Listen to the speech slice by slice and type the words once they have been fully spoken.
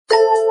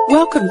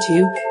Welcome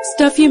to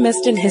Stuff You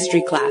Missed in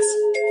History Class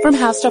from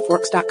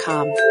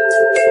HowStuffWorks.com.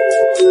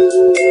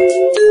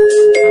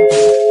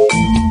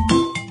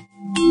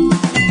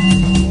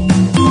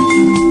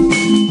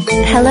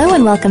 Hello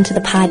and welcome to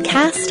the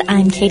podcast.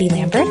 I'm Katie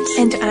Lambert.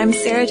 And I'm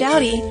Sarah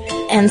Dowdy.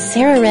 And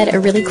Sarah read a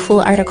really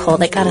cool article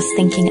that got us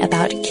thinking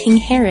about King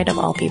Herod, of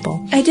all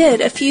people. I did.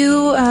 A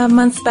few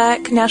months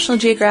back, National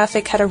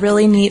Geographic had a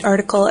really neat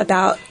article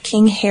about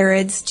King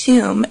Herod's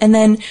tomb. And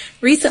then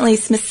recently,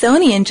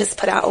 Smithsonian just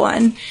put out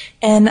one.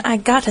 And I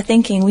got to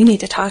thinking, we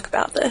need to talk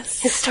about this.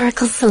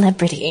 Historical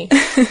celebrity.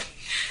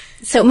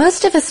 So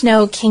most of us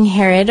know King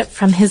Herod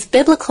from his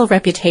biblical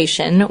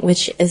reputation,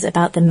 which is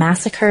about the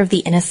massacre of the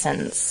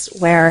innocents,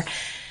 where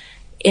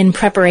in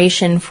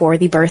preparation for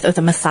the birth of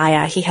the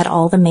Messiah, he had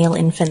all the male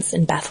infants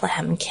in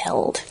Bethlehem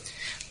killed.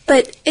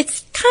 But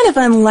it's kind of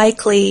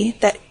unlikely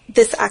that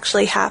this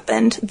actually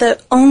happened. The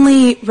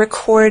only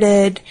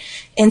recorded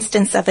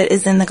instance of it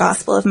is in the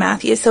Gospel of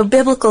Matthew. So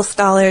biblical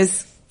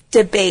scholars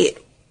debate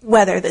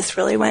whether this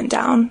really went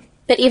down.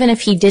 But even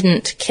if he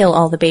didn't kill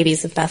all the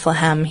babies of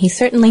Bethlehem, he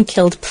certainly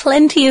killed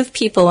plenty of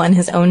people on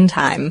his own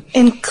time.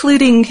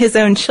 Including his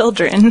own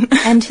children.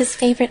 And his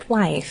favorite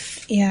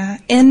wife. Yeah,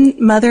 and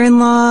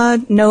mother-in-law,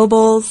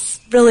 nobles,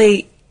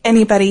 really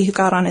anybody who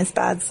got on his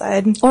bad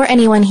side. Or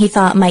anyone he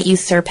thought might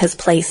usurp his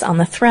place on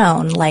the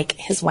throne, like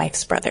his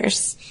wife's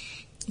brothers.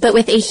 But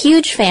with a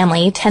huge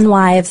family, 10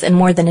 wives and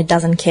more than a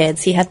dozen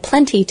kids, he had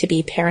plenty to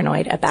be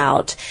paranoid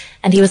about.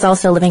 And he was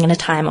also living in a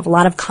time of a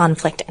lot of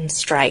conflict and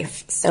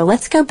strife. So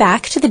let's go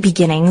back to the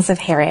beginnings of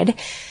Herod.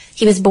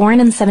 He was born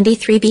in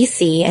 73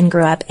 BC and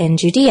grew up in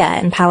Judea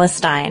in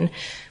Palestine,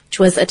 which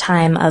was a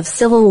time of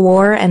civil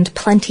war and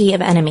plenty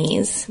of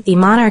enemies. The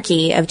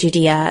monarchy of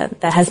Judea,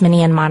 the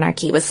Hasmonean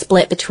monarchy, was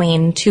split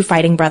between two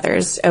fighting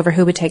brothers over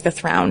who would take the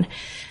throne.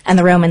 And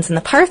the Romans and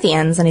the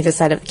Parthians on either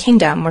side of the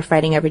kingdom were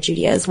fighting over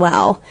Judea as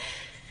well.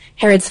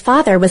 Herod's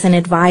father was an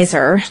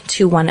advisor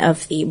to one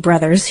of the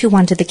brothers who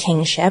wanted the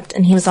kingship,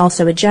 and he was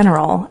also a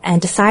general,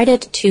 and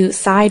decided to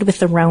side with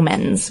the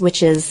Romans,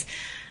 which is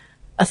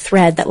a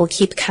thread that will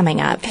keep coming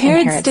up in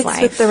Herod's sticks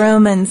life. With the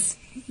Romans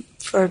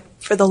for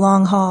the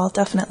long haul,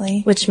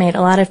 definitely. Which made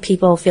a lot of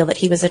people feel that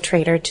he was a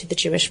traitor to the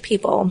Jewish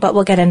people, but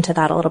we'll get into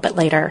that a little bit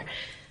later.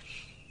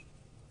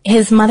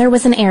 His mother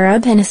was an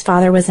Arab and his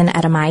father was an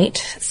Edomite,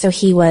 so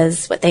he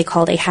was what they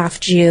called a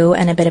half-Jew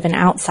and a bit of an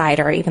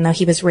outsider, even though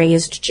he was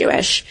raised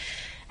Jewish.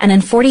 And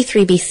in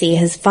 43 BC,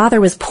 his father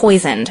was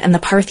poisoned and the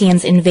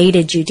Parthians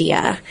invaded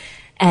Judea.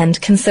 And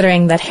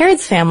considering that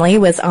Herod's family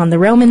was on the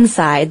Roman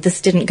side,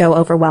 this didn't go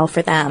over well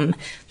for them.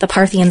 The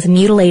Parthians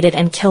mutilated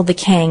and killed the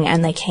king,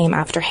 and they came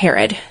after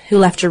Herod, who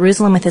left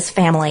Jerusalem with his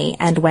family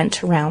and went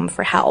to Rome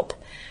for help.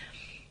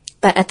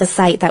 But at the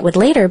site that would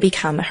later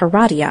become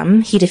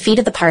Herodium, he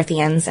defeated the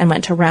Parthians and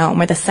went to Rome,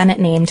 where the Senate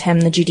named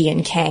him the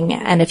Judean king.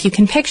 And if you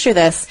can picture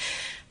this,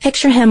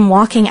 picture him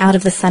walking out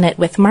of the Senate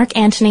with Mark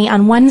Antony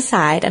on one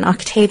side and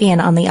Octavian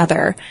on the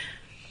other.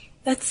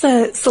 That's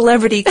a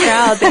celebrity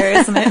crowd there,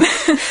 isn't it?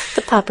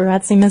 The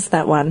paparazzi missed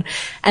that one.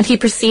 And he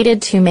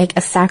proceeded to make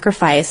a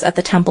sacrifice at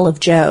the Temple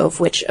of Jove,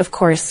 which, of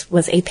course,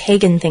 was a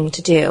pagan thing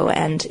to do,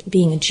 and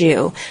being a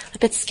Jew, a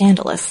bit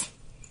scandalous.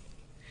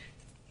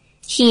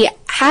 He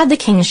had the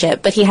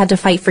kingship, but he had to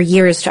fight for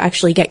years to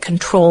actually get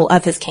control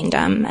of his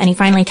kingdom. And he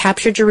finally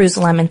captured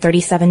Jerusalem in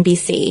 37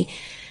 BC,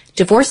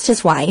 divorced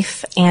his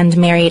wife, and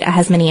married a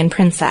Hasmonean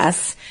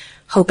princess,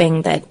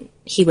 hoping that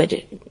he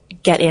would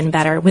get in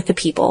better with the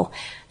people.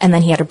 And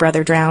then he had a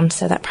brother drowned,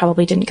 so that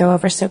probably didn't go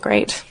over so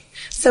great.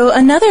 So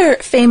another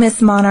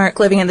famous monarch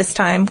living at this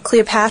time,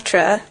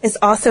 Cleopatra, is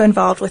also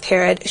involved with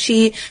Herod.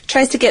 She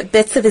tries to get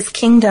bits of his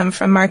kingdom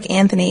from Mark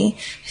Antony,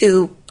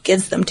 who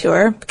gives them to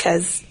her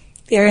because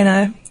they're in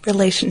a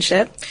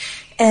relationship.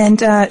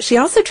 And she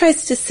also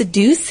tries to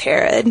seduce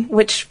Herod,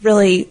 which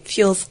really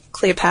fuels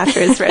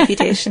Cleopatra's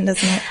reputation,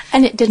 doesn't it?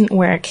 And it didn't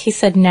work. He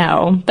said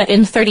no. But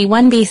in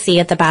 31 BC,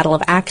 at the Battle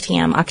of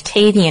Actium,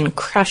 Octavian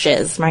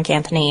crushes Mark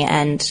Antony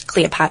and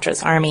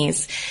Cleopatra's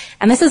armies.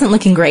 And this isn't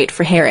looking great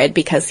for Herod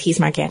because he's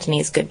Mark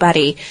Antony's good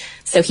buddy.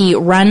 So he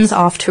runs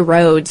off to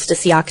Rhodes to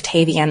see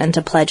Octavian and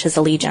to pledge his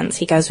allegiance.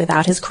 He goes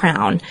without his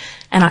crown.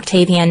 And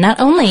Octavian not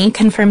only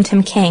confirmed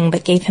him king,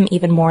 but gave him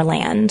even more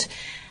land.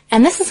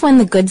 And this is when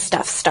the good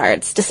stuff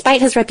starts. Despite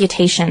his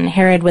reputation,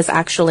 Herod was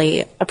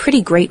actually a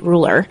pretty great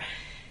ruler.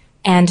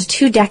 And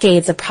 2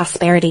 decades of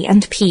prosperity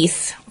and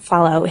peace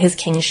follow his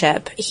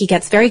kingship. He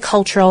gets very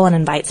cultural and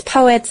invites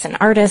poets and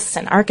artists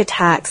and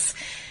architects.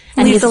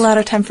 And leaves a lot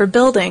of time for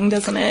building,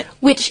 doesn't it?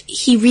 Which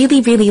he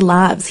really, really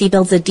loves. He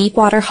builds a deep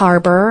water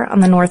harbor on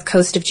the north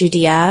coast of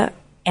Judea,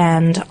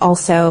 and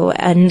also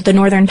the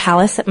northern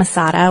palace at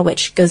Masada,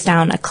 which goes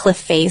down a cliff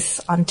face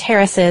on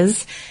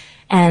terraces,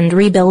 and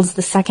rebuilds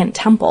the second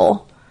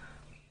temple.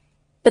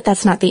 But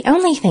that's not the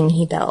only thing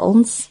he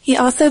builds. He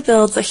also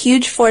builds a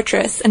huge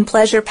fortress and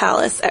pleasure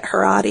palace at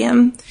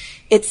Herodium.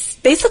 It's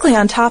basically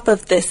on top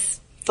of this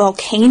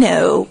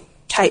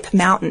volcano-type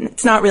mountain.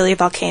 It's not really a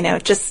volcano,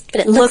 it just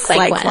looks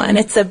like one.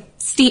 It's a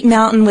steep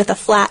mountain with a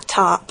flat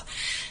top.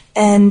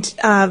 And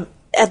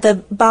at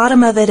the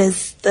bottom of it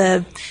is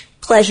the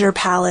pleasure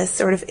palace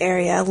sort of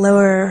area,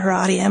 Lower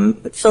Herodium.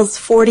 It fills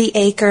 40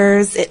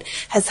 acres. It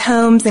has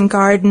homes and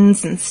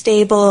gardens and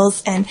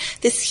stables and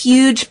this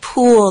huge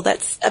pool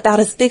that's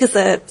about as big as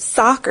a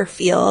soccer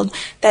field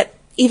that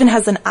even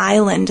has an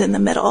island in the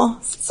middle.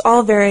 So it's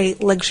all very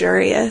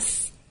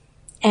luxurious.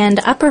 And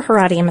Upper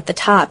Herodium at the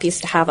top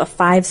used to have a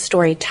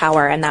 5-story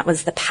tower, and that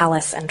was the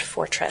palace and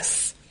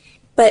fortress.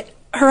 But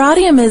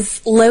Herodium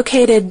is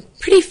located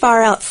pretty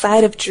far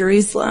outside of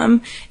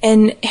Jerusalem,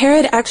 and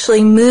Herod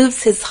actually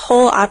moves his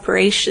whole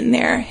operation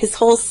there, his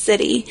whole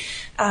city.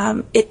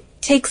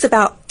 It takes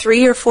about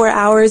 3 or 4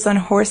 hours on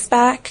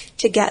horseback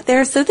to get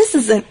there, so this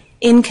is an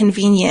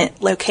inconvenient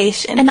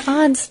location. An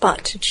odd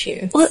spot to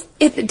choose. Well,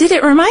 did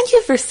it remind you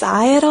of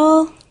Versailles at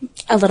all?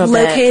 A little bit,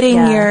 Locating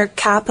yeah. your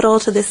capital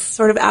to this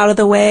sort of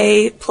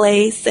out-of-the-way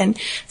place and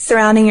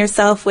surrounding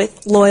yourself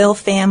with loyal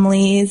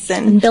families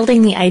and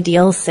building the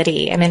ideal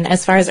city. I mean,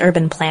 as far as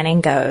urban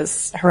planning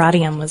goes,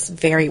 Herodium was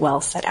very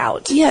well set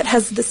out. Yeah, it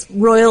has this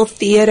royal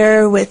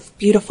theater with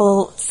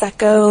beautiful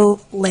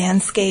secco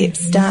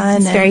landscapes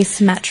done. It's very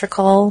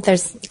symmetrical.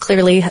 There's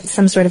clearly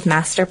some sort of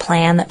master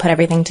plan that put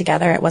everything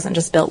together. It wasn't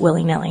just built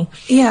willy-nilly.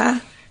 Yeah.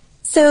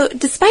 So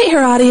despite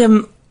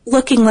Herodium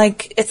looking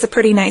like it's a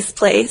pretty nice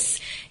place,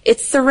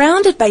 it's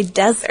surrounded by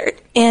desert,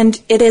 and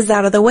it is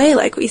out of the way,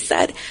 like we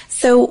said.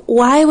 So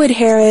why would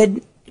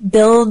Herod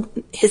build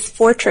his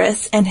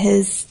fortress and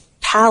his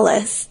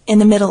palace in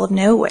the middle of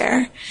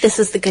nowhere? This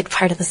is the good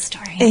part of the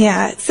story.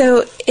 Yeah,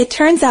 so it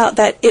turns out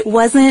that it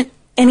wasn't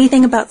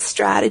anything about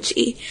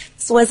strategy.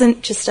 This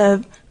wasn't just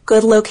a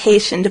good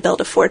location to build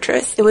a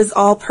fortress. It was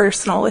all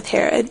personal with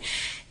Herod.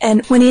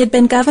 And when he had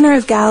been governor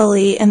of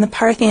Galilee and the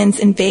Parthians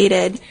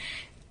invaded,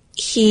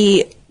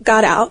 he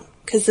got out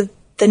because of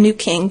the new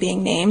king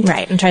being named.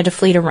 Right, and tried to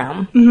flee to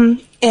Rome.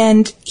 Mm-hmm.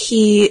 And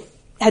he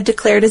had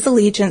declared his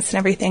allegiance and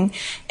everything.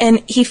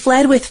 And he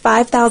fled with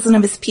 5,000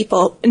 of his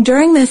people. And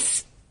during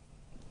this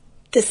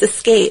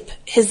escape,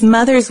 his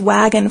mother's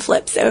wagon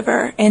flips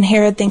over, and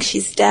Herod thinks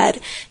she's dead.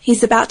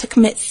 He's about to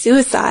commit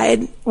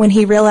suicide when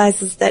he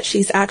realizes that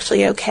she's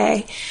actually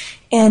okay.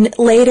 And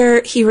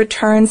later, he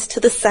returns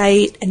to the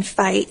site and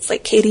fights,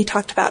 like Katie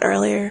talked about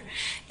earlier.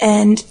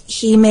 And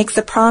he makes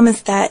a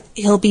promise that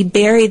he'll be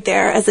buried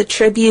there as a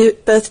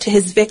tribute both to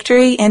his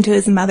victory and to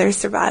his mother's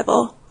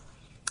survival.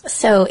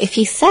 So if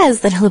he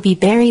says that he'll be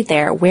buried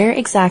there, where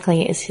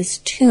exactly is his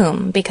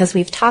tomb? Because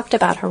we've talked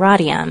about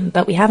Herodium,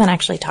 but we haven't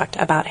actually talked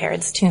about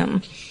Herod's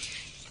tomb.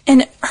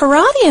 And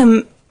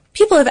Herodium,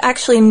 people have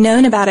actually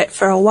known about it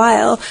for a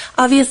while.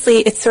 Obviously,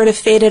 it sort of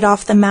faded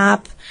off the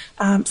map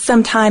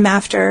sometime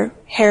after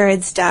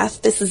Herod's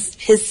death. This is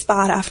his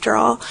spot after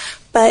all.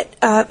 But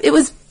it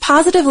was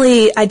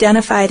positively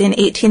identified in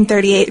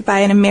 1838 by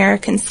an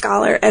American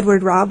scholar,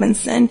 Edward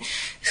Robinson,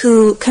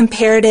 who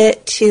compared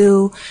it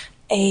to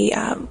a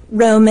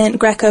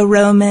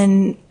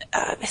Greco-Roman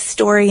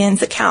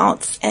historian's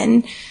accounts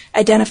and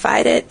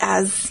identified it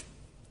as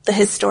the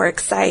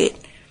historic site.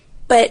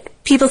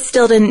 But people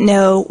still didn't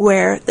know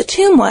where the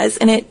tomb was,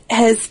 and it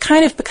has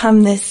kind of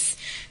become this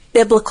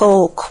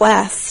biblical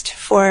quest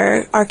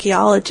for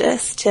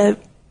archaeologists to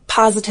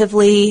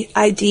positively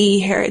ID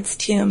Herod's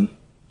tomb.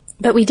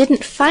 But we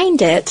didn't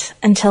find it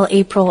until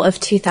April of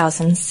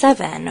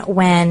 2007,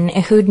 when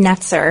Ehud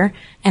Netzer,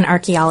 an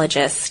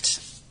archaeologist,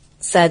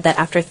 said that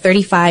after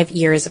 35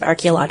 years of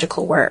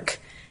archaeological work,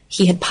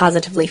 he had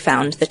positively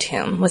found the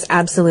tomb, was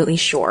absolutely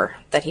sure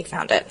that he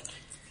found it.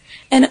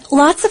 And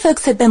lots of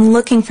folks had been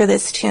looking for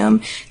this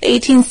tomb. The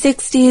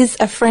 1860s,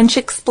 a French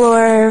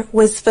explorer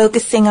was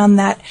focusing on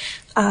that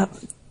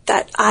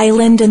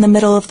island in the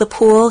middle of the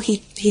pool. He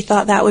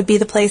thought that would be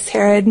the place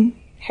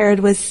Herod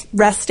was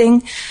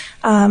resting.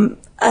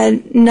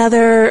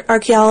 Another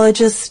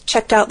archaeologist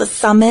checked out the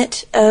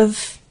summit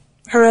of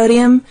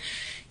Herodium,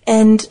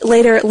 and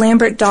later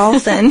Lambert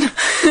Dalton,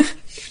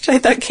 which I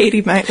thought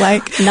Katie might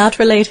like. Not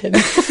related.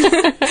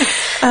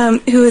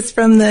 Who is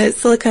from the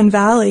Silicon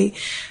Valley,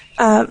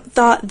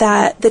 thought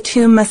that the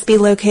tomb must be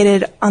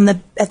located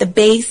at the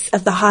base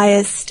of the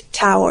highest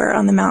tower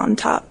on the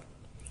mountaintop.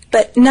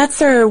 But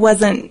Netzer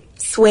wasn't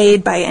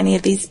swayed by any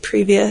of these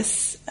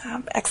previous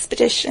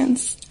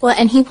expeditions. Well,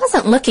 and he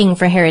wasn't looking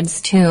for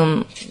Herod's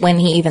tomb when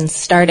he even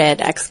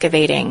started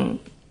excavating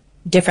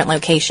different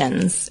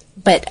locations.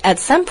 But at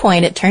some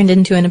point, it turned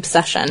into an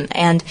obsession.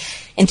 And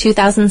in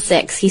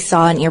 2006, he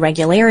saw an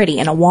irregularity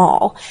in a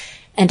wall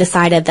and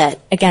decided that,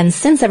 again,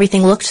 since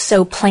everything looked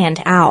so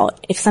planned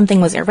out, if something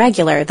was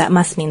irregular, that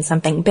must mean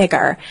something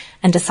bigger,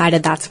 and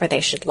decided that's where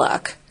they should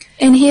look.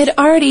 And he had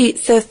already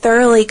so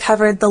thoroughly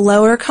covered the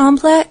lower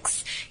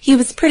complex, he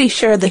was pretty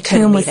sure the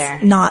tomb was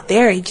not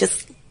there.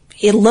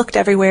 He had looked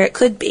everywhere it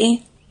could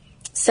be.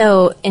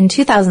 So in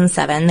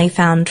 2007, they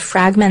found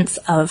fragments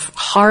of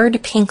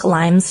hard pink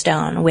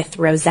limestone with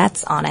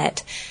rosettes on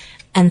it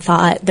and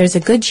thought there's a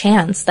good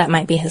chance that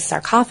might be his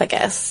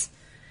sarcophagus.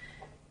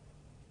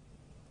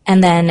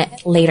 And then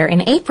later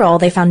in April,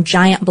 they found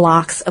giant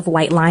blocks of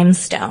white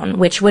limestone,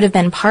 which would have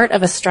been part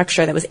of a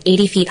structure that was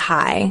 80 feet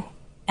high.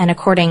 And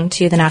according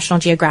to the National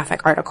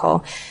Geographic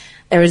article,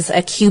 There was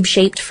a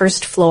cube-shaped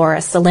first floor,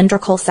 a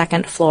cylindrical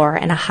second floor,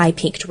 and a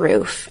high-peaked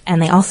roof.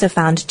 And they also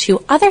found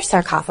 2 other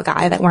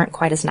sarcophagi that weren't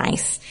quite as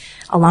nice,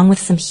 along with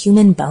some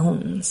human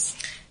bones.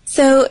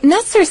 So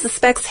Netzer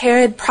suspects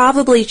Herod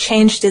probably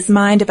changed his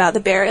mind about the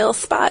burial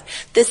spot.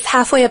 This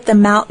halfway up the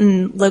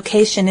mountain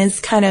location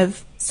is kind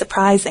of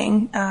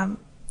surprising.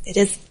 It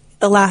is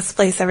the last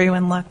place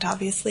everyone looked,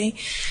 obviously.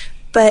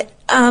 But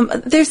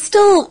there's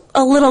still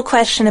a little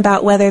question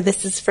about whether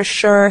this is for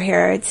sure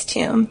Herod's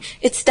tomb.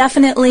 It's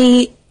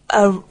definitely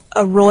a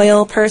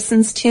royal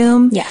person's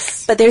tomb.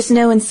 Yes. But there's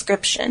no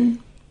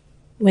inscription.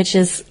 Which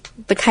is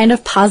the kind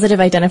of positive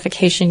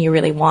identification you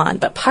really want.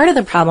 But part of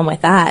the problem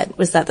with that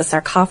was that the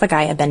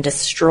sarcophagi had been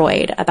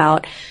destroyed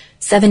about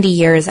 70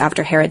 years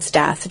after Herod's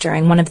death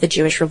during one of the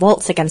Jewish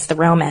revolts against the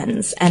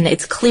Romans, and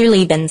it's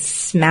clearly been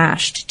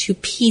smashed to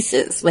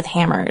pieces with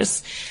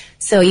hammers.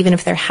 So even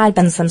if there had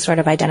been some sort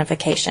of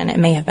identification, it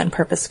may have been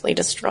purposefully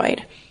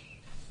destroyed.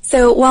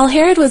 So while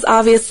Herod was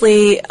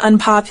obviously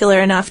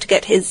unpopular enough to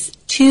get his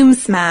tomb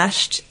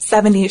smashed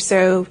 70 or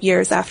so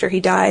years after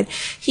he died,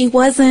 he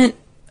wasn't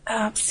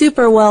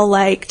super well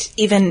liked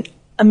even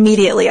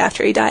immediately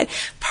after he died.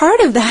 Part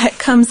of that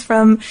comes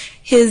from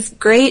his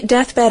great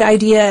deathbed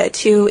idea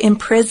to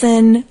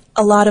imprison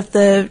a lot of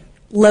the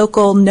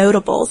local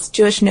notables,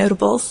 Jewish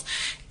notables,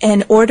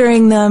 and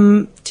ordering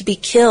them to be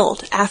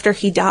killed after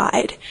he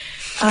died.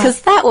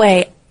 Because that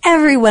way,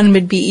 everyone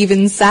would be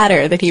even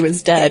sadder that he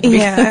was dead.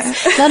 Yeah.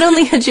 Not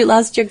only had you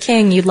lost your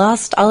king, you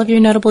lost all of your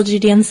notable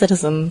Judean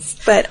citizens.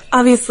 But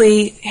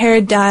obviously,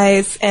 Herod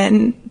dies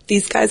and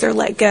these guys are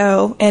let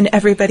go and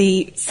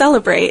everybody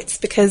celebrates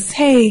because,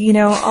 hey, you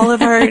know, all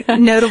of our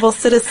notable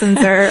citizens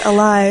are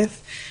alive.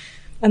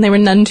 And they were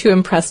none too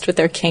impressed with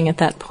their king at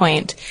that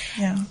point.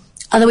 Yeah.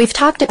 Although we've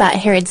talked about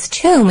Herod's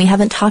tomb, we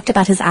haven't talked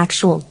about his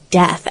actual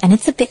death, and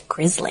it's a bit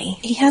grisly.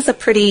 He has a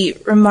pretty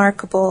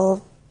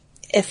remarkable,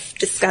 if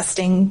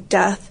disgusting,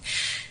 death.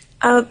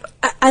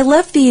 I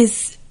love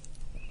these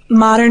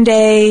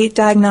modern-day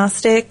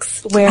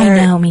diagnostics where... I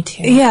know, me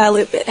too. Yeah,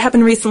 it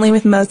happened recently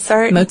with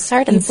Mozart.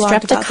 Mozart and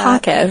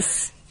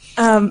Streptococcus.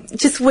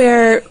 Just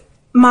where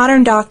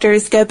modern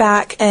doctors go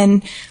back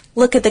and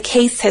look at the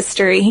case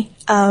history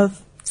of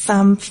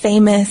some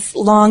famous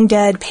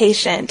long-dead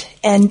patient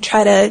and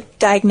try to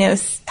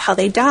diagnose how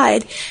they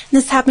died. And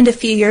this happened a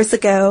few years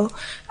ago.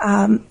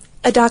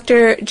 A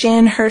Dr.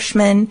 Jan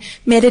Hirschman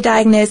made a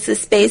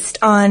diagnosis based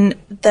on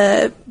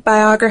the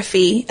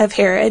biography of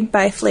Herod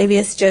by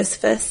Flavius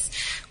Josephus,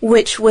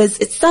 which was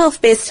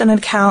itself based on an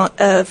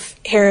account of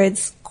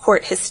Herod's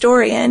court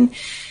historian.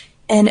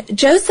 And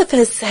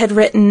Josephus had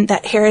written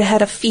that Herod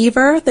had a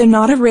fever, though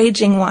not a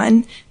raging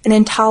one, an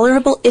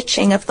intolerable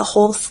itching of the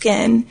whole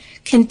skin,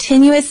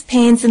 continuous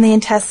pains in the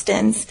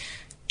intestines,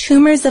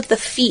 tumors of the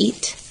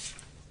feet,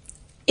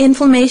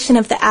 inflammation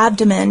of the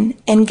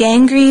abdomen, and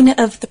gangrene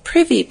of the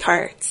privy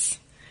parts.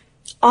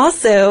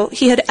 Also,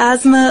 he had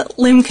asthma,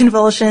 limb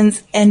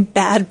convulsions, and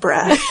bad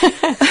breath.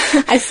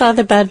 I saw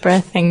the bad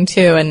breath thing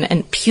too,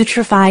 and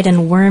putrefied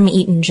and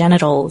worm-eaten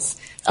genitals,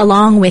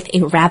 along with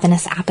a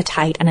ravenous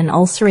appetite and an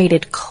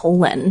ulcerated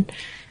colon.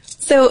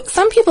 So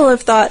some people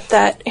have thought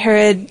that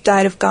Herod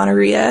died of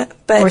gonorrhea,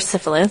 but Or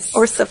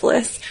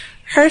syphilis.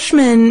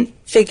 Hirschman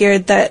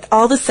figured that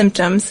all the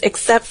symptoms,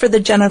 except for the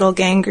genital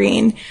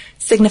gangrene,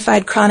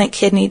 signified chronic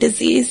kidney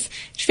disease.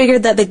 She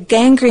figured that the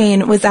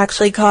gangrene was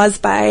actually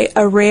caused by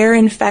a rare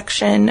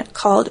infection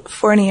called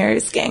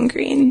Fournier's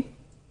gangrene.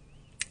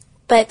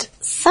 But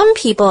some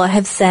people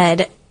have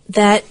said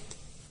that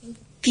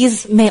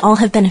these may all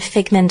have been a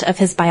figment of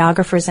his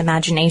biographer's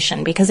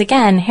imagination, because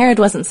again, Herod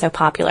wasn't so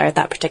popular at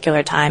that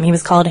particular time. He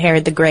was called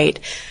Herod the Great,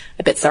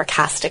 a bit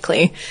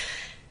sarcastically.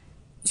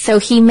 So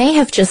he may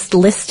have just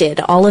listed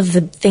all of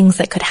the things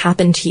that could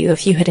happen to you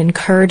if you had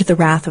incurred the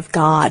wrath of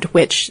God,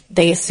 which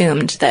they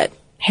assumed that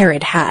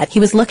Herod had.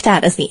 He was looked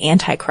at as the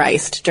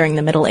Antichrist during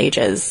the Middle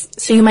Ages,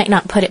 so you might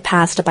not put it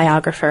past a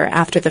biographer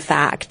after the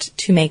fact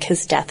to make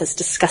his death as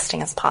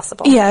disgusting as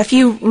possible. Yeah, if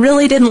you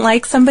really didn't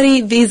like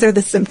somebody, these are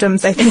the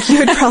symptoms I think you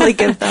would probably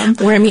give them.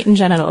 Worm-eaten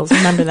genitals,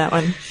 remember that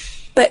one.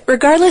 But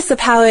regardless of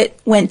how it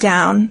went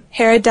down,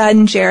 Herod died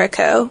in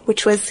Jericho,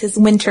 which was his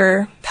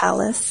winter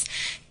palace,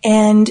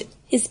 and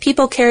his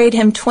people carried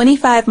him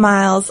 25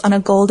 miles on a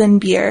golden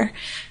bier.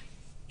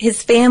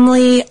 His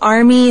family,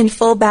 army in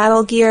full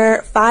battle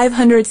gear,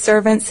 500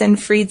 servants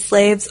and freed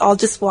slaves all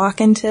just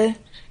walk into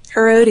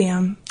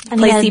Herodium, the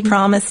place he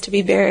promised to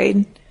be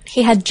buried.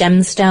 He had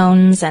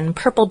gemstones and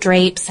purple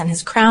drapes and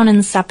his crown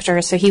and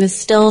scepter, so he was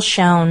still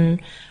shown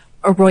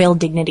a royal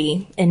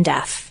dignity in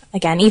death,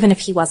 again, even if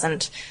he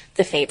wasn't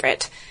the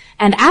favorite.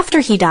 And after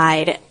he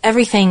died,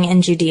 everything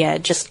in Judea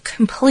just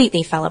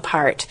completely fell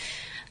apart.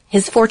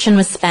 His fortune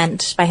was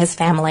spent by his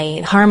family,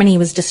 harmony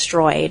was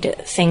destroyed,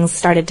 things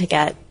started to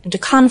get into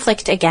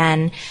conflict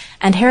again,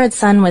 and Herod's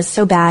son was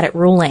so bad at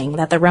ruling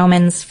that the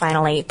Romans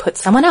finally put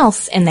someone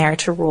else in there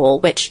to rule,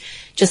 which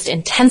just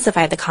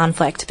intensified the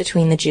conflict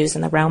between the Jews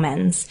and the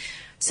Romans.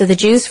 So the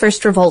Jews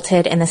first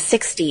revolted in the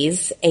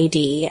 60s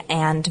AD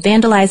and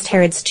vandalized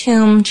Herod's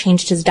tomb,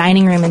 changed his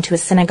dining room into a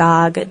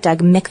synagogue, dug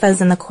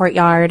mikvahs in the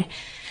courtyard,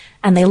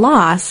 and they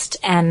lost.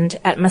 And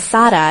at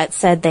Masada, it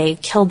said they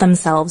killed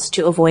themselves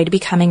to avoid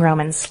becoming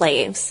Roman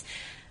slaves.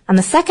 And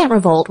the second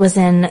revolt was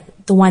in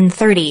the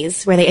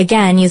 130s, where they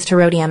again used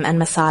Herodium and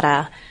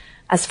Masada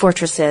as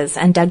fortresses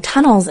and dug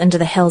tunnels into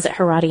the hills at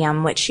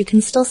Herodium, which you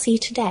can still see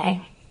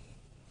today.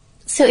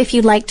 So if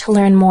you'd like to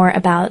learn more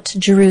about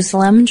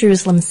Jerusalem,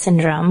 Jerusalem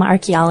Syndrome,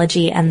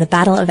 archaeology, and the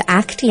Battle of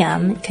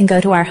Actium, you can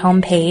go to our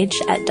homepage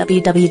at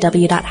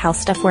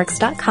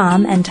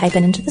www.howstuffworks.com and type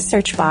it into the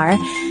search bar,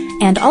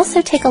 and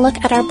also take a look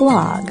at our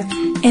blog.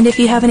 And if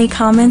you have any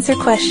comments or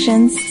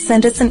questions,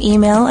 send us an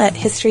email at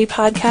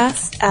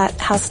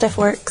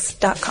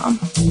historypodcast@howstuffworks.com.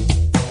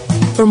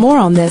 For more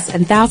on this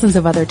and thousands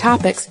of other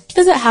topics,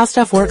 visit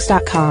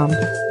howstuffworks.com.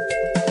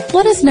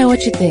 Let us know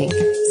what you think.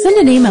 Send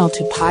an email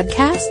to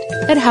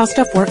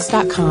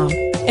podcast@howstuffworks.com.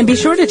 And be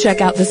sure to check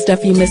out the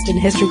Stuff You Missed in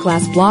History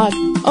Class blog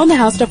on the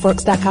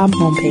howstuffworks.com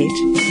homepage.